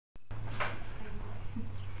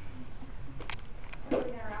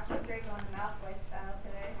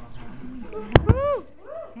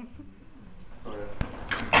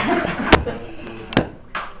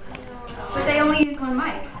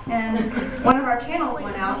channels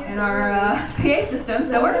went out in our PA system,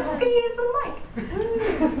 so we're just going to use one mic.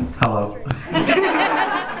 Hello.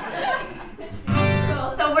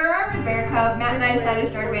 Cool. So we're Armoured Bearcub. Matt and I decided to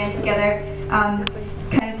start a band together,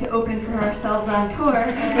 kind of to open for ourselves on tour.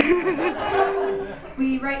 And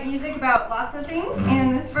we write music about lots of things,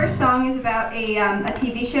 and this first song is about a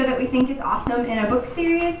TV show that we think is awesome and a book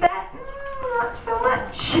series that not so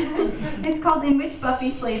much. It's called In Which Buffy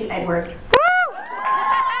Slays Edward.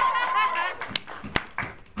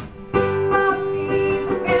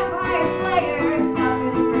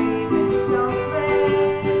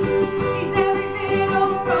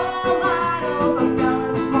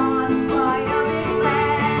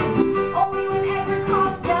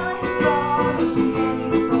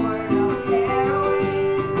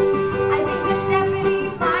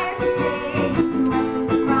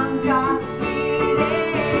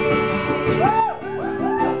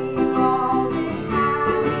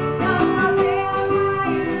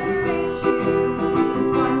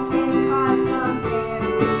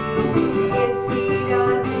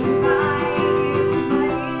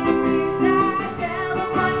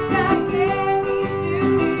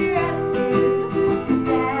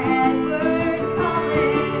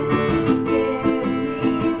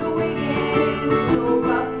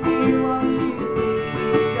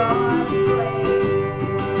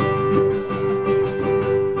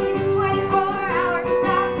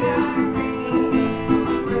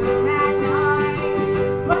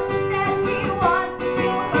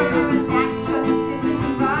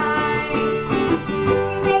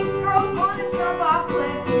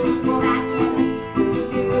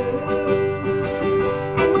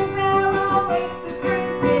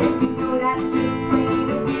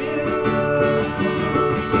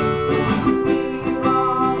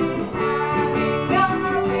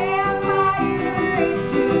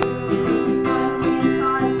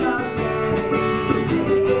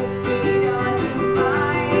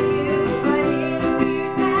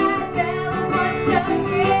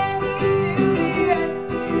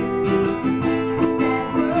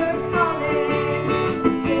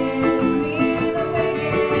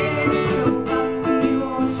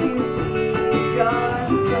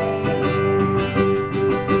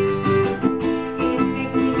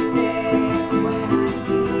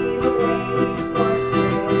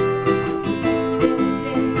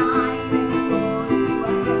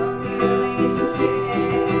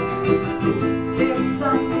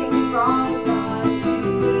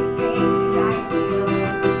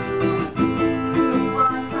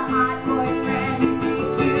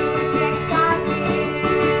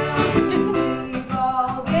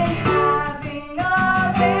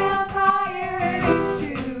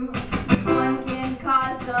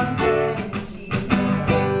 Someday.